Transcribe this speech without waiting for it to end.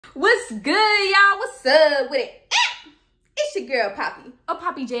What's good, y'all? What's up with it? It's your girl, Poppy. Or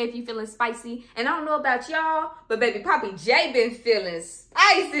Poppy J if you feeling spicy. And I don't know about y'all, but baby, Poppy J been feeling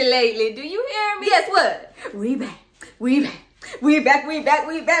spicy lately. Do you hear me? Guess what? We back. We back. We back. We back.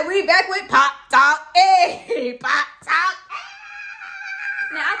 We back. We back with Pop Talk. Hey, Pop Talk.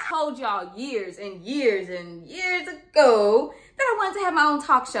 Now, I told y'all years and years and years ago that I wanted to have my own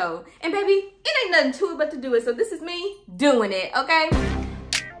talk show. And baby, it ain't nothing to it but to do it. So this is me doing it, okay?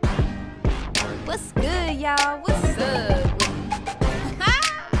 What's good, y'all? What's up?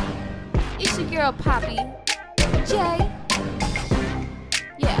 It's your girl, Poppy J.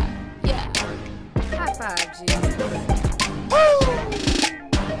 Yeah. High five, Jesus. Woo!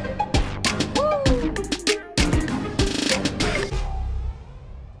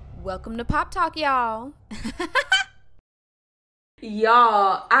 Welcome to Pop Talk, y'all.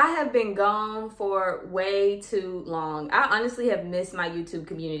 Y'all, I have been gone for way too long. I honestly have missed my YouTube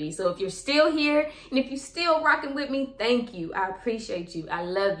community. So if you're still here and if you're still rocking with me, thank you. I appreciate you. I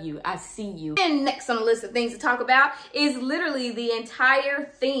love you. I see you. And next on the list of things to talk about is literally the entire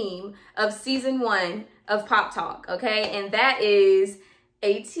theme of season 1 of Pop Talk, okay? And that is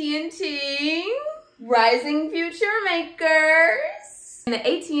AT&T Rising Future Makers. And the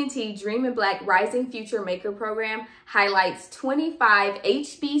AT&T Dream in Black Rising Future Maker program highlights 25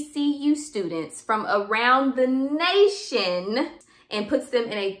 HBCU students from around the nation and puts them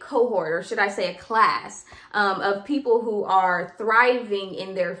in a cohort, or should I say a class, of people who are thriving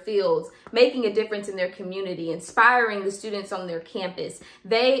in their fields, making a difference in their community, inspiring the students on their campus.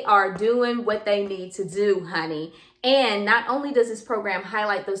 They are doing what they need to do, honey. And not only does this program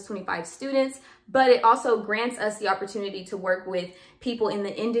highlight those 25 students, but it also grants us the opportunity to work with people in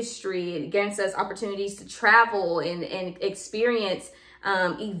the industry. It grants us opportunities to travel and experience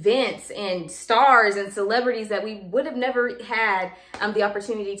events and stars and celebrities that we would have never had the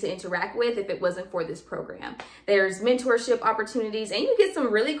opportunity to interact with if it wasn't for this program. There's mentorship opportunities and you get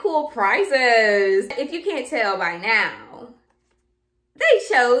some really cool prizes. If you can't tell by now, they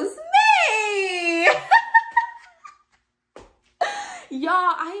chose me. Y'all,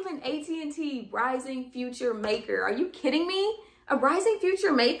 I am an AT&T Rising Future Maker. Are you kidding me? A Rising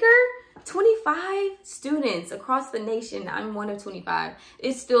Future Maker? 25 students across the nation. I'm one of 25.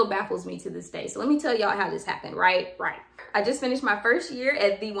 It still baffles me to this day. So let me tell y'all how this happened, right? I just finished my first year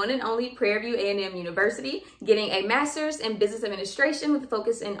at the one and only Prairie View A&M University, getting a master's in business administration with a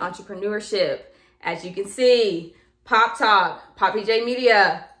focus in entrepreneurship. As you can see, Pop Talk, Poppy J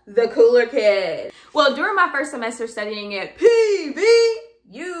Media, the cooler kid. Well, during my first semester studying at PV,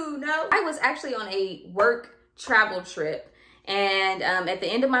 I was actually on a work travel trip. And at the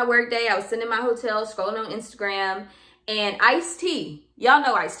end of my work day, I was sitting in my hotel, scrolling on Instagram, and Ice-T, y'all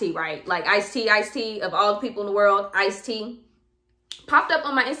know Ice-T, right? Like Ice-T of all the people in the world, Ice-T, popped up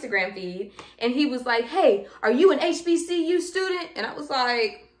on my Instagram feed. And he was like, hey, are you an HBCU student? And I was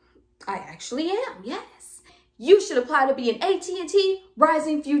like, I actually am, yes. You should apply to be an AT&T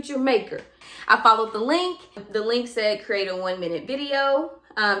Rising Future Maker. I followed the link. The link said create a 1-minute video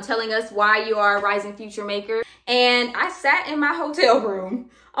telling us why you are a Rising Future Maker. And I sat in my hotel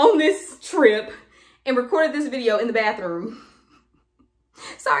room on this trip and recorded this video in the bathroom.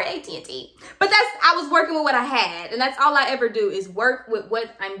 Sorry, AT&T. But I was working with what I had. And that's all I ever do is work with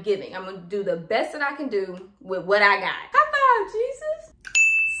what I'm giving. I'm going to do the best that I can do with what I got. High five, Jesus.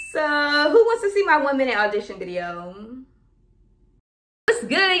 So, who wants to see my 1-minute audition video? What's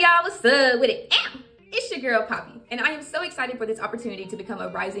good, y'all? What's up with it? It's your girl, Poppy, and I am so excited for this opportunity to become a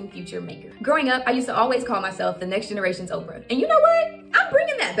Rising Future Maker. Growing up, I used to always call myself the next generation's Oprah. And you know what? I'm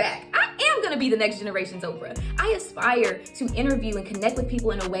bringing that back. I am gonna be the next generation's Oprah. I aspire to interview and connect with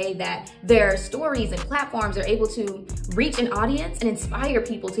people in a way that their stories and platforms are able to reach an audience and inspire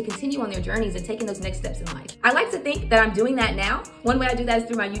people to continue on their journeys and taking those next steps in life. I like to think that I'm doing that now. One way I do that is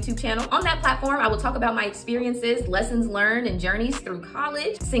through my YouTube channel. On that platform, I will talk about my experiences, lessons learned, and journeys through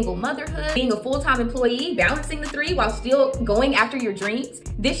college, single motherhood, being a full-time employee, balancing the 3 while still going after your dreams.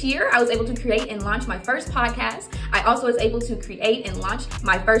 This year, I was able to create and launch my first podcast. I also was able to create and launch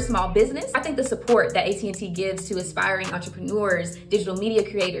my first small business. I think the support that AT&T gives to aspiring entrepreneurs, digital media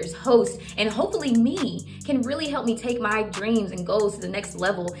creators, hosts, and hopefully me can really help me take my dreams and goals to the next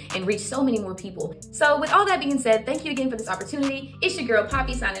level and reach so many more people. So with all that being said, thank you again for this opportunity. It's your girl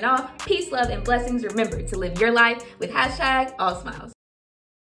Poppy signing off. Peace, love, and blessings. Remember to live your life with #AllSmiles.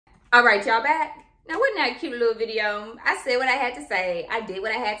 All right, y'all back. Now, wasn't that a cute little video? I said what I had to say. I did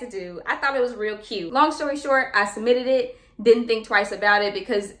what I had to do. I thought it was real cute. Long story short, I submitted it. didn't think twice about it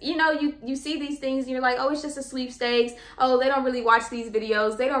because, you know, you see these things and you're like, oh, it's just a sweepstakes. Oh, they don't really watch these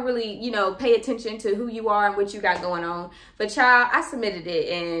videos. They don't really, you know, pay attention to who you are and what you got going on. But child, I submitted it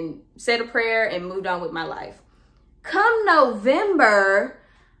and said a prayer and moved on with my life. Come November,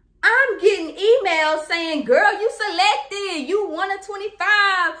 I'm getting emails saying, girl, you selected, you won a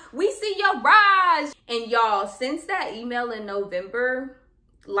 25, we see your rise. And y'all, since that email in November,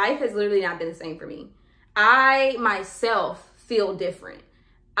 life has literally not been the same for me. I myself feel different.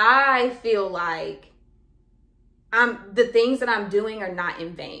 I feel like the things that I'm doing are not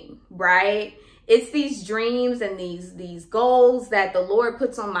in vain, right? It's these dreams and these goals that the Lord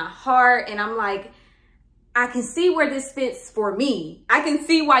puts on my heart. And I'm like, I can see where this fits for me. I can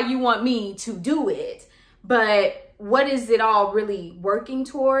see why you want me to do it. But what is it all really working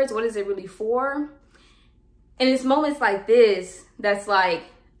towards? What is it really for? And it's moments like this that's like,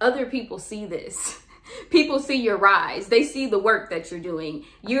 other people see this. People see your rise. They see the work that you're doing.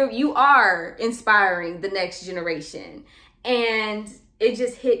 You are inspiring the next generation. And it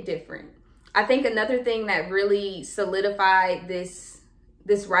just hit different. I think another thing that really solidified this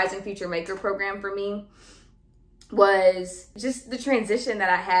Rising Future Maker program for me was just the transition that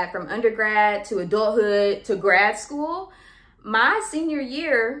I had from undergrad to adulthood to grad school. My senior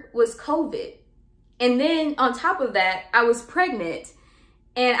year was COVID. And then on top of that, I was pregnant.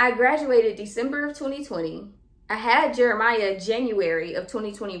 And I graduated December of 2020. I had Jeremiah January of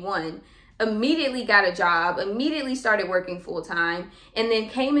 2021. Immediately got a job, immediately started working full time, and then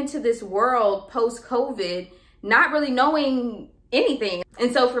came into this world post-COVID, not really knowing anything.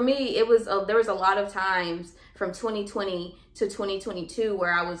 And so for me, there was a lot of times from 2020 to 2022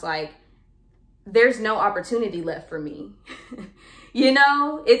 where I was like, there's no opportunity left for me. You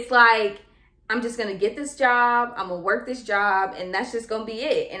know, it's like, I'm just going to get this job. I'm going to work this job and that's just going to be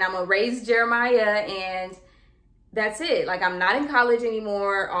it. And I'm going to raise Jeremiah and that's it. Like, I'm not in college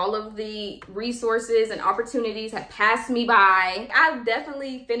anymore. All of the resources and opportunities have passed me by. I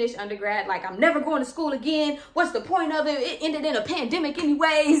definitely finished undergrad. Like, I'm never going to school again. What's the point of it? It ended in a pandemic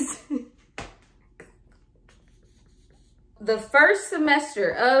anyways. The first semester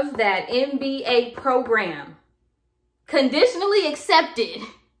of that MBA program, conditionally accepted,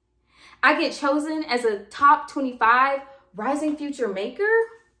 I get chosen as a top 25 Rising Future Maker?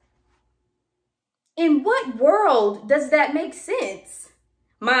 In what world does that make sense?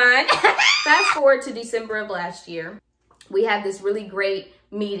 Mine. Fast forward to December of last year. We had this really great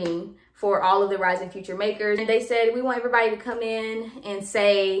meeting for all of the Rising Future Makers. And they said, we want everybody to come in and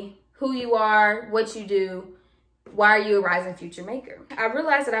say who you are, what you do, why are you a Rising Future Maker? I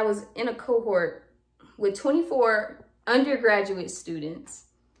realized that I was in a cohort with 24 undergraduate students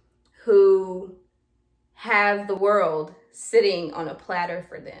who have the world sitting on a platter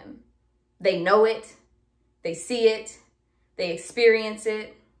for them. They know it, they see it, they experience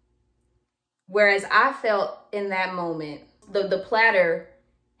it. Whereas I felt in that moment, the platter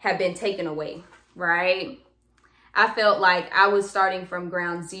had been taken away, right? I felt like I was starting from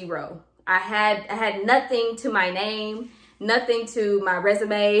ground zero. I had nothing to my name, nothing to my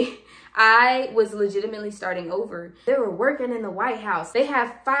resume. I was legitimately starting over. They were working in the White House. They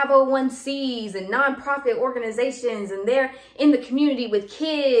have 501c and nonprofit organizations, and they're in the community with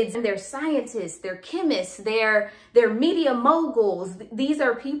kids, and they're scientists, they're chemists, they're media moguls. These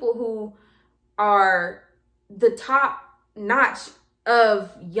are people who are the top notch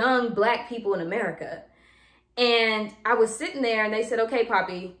of young Black people in America. And I was sitting there and they said, okay,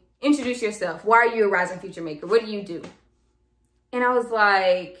 Poppy, introduce yourself. Why are you a Rising Future Maker? What do you do? And I was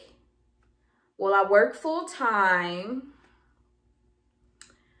like, well, I work full time.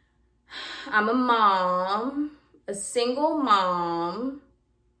 I'm a mom, a single mom.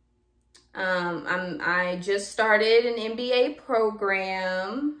 I just started an MBA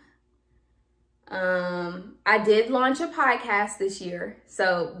program. I did launch a podcast this year,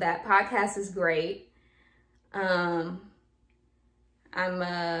 so that podcast is great. Why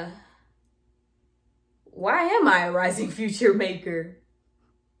am I a Rising Future Maker?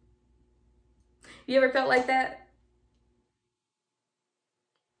 You ever felt like that?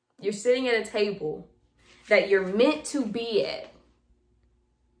 You're sitting at a table that you're meant to be at,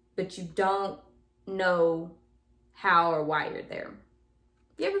 but you don't know how or why you're there.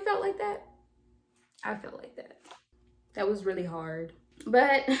 You ever felt like that? I felt like that. That was really hard.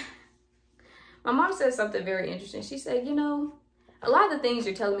 But my mom said something very interesting. She said, you know, a lot of the things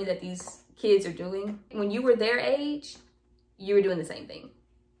you're telling me that these kids are doing, when you were their age, you were doing the same thing.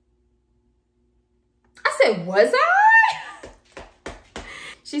 I said, was I?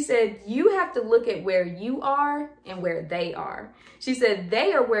 She said, you have to look at where you are and where they are. She said,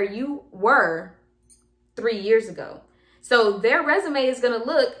 they are where you were 3 years ago. So their resume is going to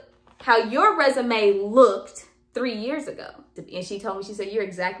look how your resume looked 3 years ago. And she told me, she said, you're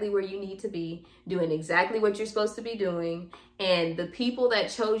exactly where you need to be, doing exactly what you're supposed to be doing. And the people that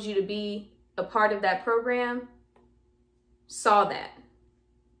chose you to be a part of that program saw that,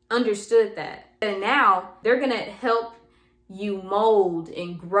 understood that. And now they're going to help you mold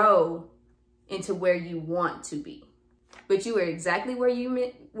and grow into where you want to be. But you are exactly where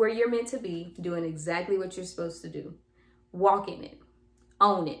you're meant to be, doing exactly what you're supposed to do. Walk in it,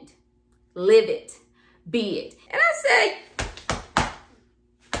 own it, live it, be it. And I say,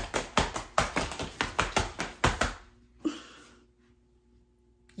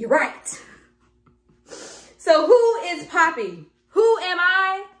 you're right. So who is Poppy? Who am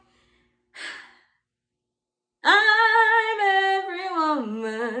I? I'm every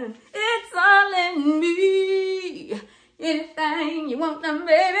woman. It's all in me. Anything you want, them,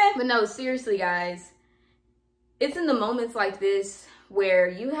 baby. But no, seriously, guys. It's in the moments like this where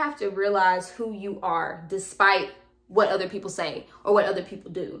you have to realize who you are despite what other people say or what other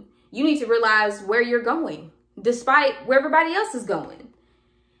people do. You need to realize where you're going despite where everybody else is going.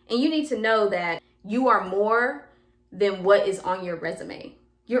 And you need to know that you are more than what is on your resume.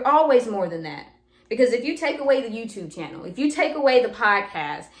 You're always more than that. Because if you take away the YouTube channel, if you take away the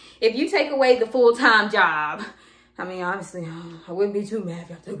podcast, if you take away the full-time job, I mean, honestly, I wouldn't be too mad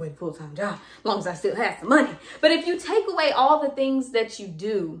if I took away the full-time job, as long as I still have some money. But if you take away all the things that you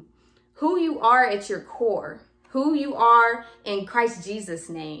do, who you are at your core, who you are in Christ Jesus'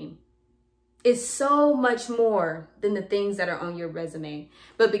 name, is so much more than the things that are on your resume.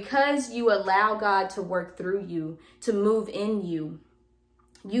 But because you allow God to work through you, to move in you,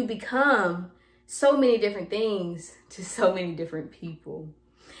 you become so many different things to so many different people.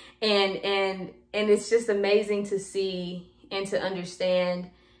 And it's just amazing to see and to understand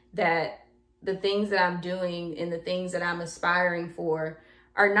that the things that I'm doing and the things that I'm aspiring for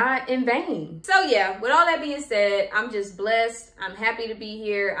are not in vain. So yeah, with all that being said, I'm just blessed. I'm happy to be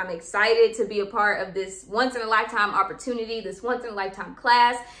here. I'm excited to be a part of this once in a lifetime opportunity, this once in a lifetime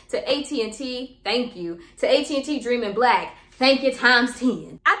class. To AT&T, thank you. To AT&T Dream in Black, thank you times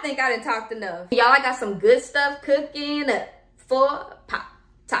 10. I think I done talked enough. Y'all, I got some good stuff cooking up for Pop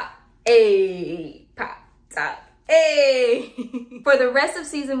Talk. Hey, Pop Talk. Hey. For the rest of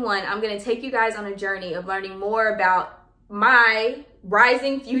season 1, I'm gonna take you guys on a journey of learning more about my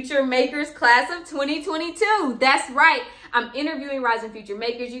Rising Future Makers class of 2022. That's right. I'm interviewing Rising Future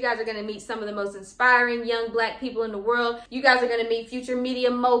Makers. You guys are going to meet some of the most inspiring young Black people in the world. You guys are going to meet future media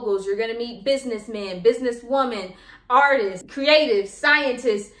moguls. You're going to meet businessmen, businesswomen, artists, creatives,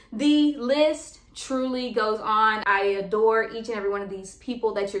 scientists. The list truly goes on. I adore each and every one of these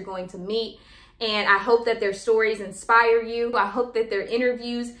people that you're going to meet. And I hope that their stories inspire you. I hope that their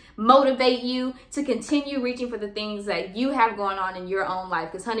interviews motivate you to continue reaching for the things that you have going on in your own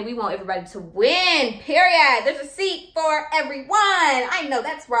life. Because, honey, we want everybody to win, period. There's a seat for everyone. I know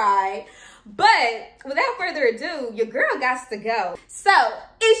that's right. But without further ado, your girl got to go. So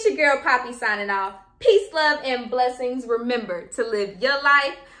it's your girl Poppy signing off. Peace, love, and blessings. Remember to live your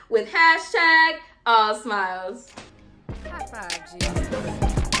life with hashtag all smiles. High five, Jesus.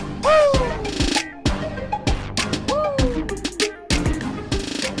 Woo!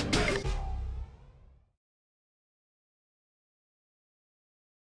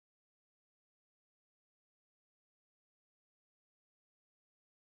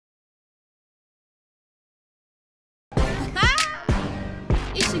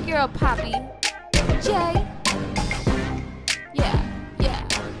 It's your girl Poppy J. Yeah.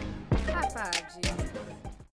 High five, G.